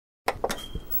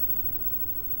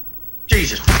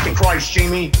Jesus fucking Christ,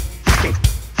 Jamie.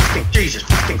 Fucking Jesus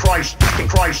fucking Christ. Fucking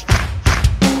Christ.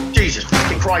 Jesus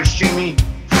fucking Christ, Jamie.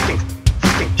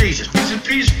 Fucking Jesus.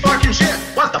 Piece of fucking shit.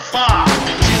 What the fuck?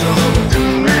 She's a little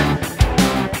too man.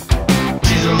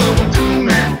 She's a little too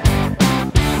man.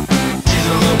 She's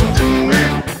a little too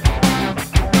man.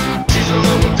 She's a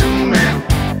little too man.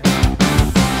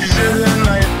 She said that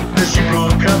night that she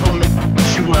broke up with me.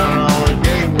 She went on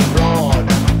holiday with Ron,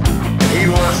 and he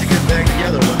wants to get back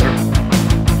together with her.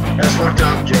 That's fucked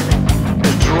up, Jamie.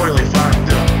 It's royally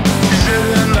fucked up. She said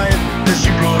that night that she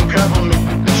broke up with me.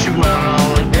 She went on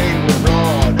holiday with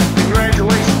Ron.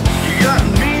 Congratulations, you got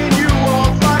me and you all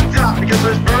fucked up because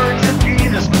there's birds and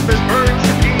penis. There's birds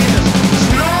and penis. It's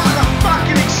not a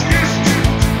fucking excuse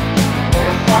or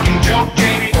a fucking joke,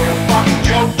 Jamie. Or a fucking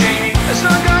joke, Jamie. It's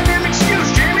not a goddamn excuse,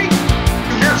 Jamie.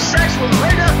 You have sex with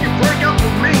right after you break up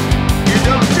with me. You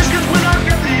don't just because we're not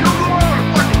together. You don't go on a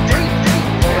fucking date.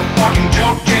 Or a fucking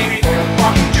joke, Jamie. Or a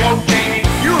fucking joke, Jamie.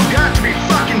 You have got to be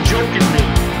fucking joking me.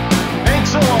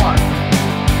 Thanks a lot. I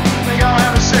think I'll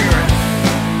have a cigarette.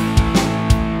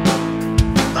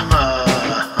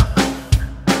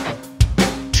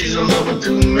 She's a lover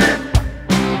too man.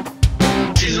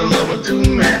 She's a lover too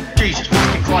man. Jesus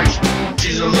fucking Christ.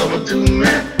 She's a lover too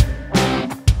man.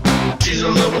 She's a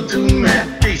lover too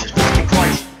man.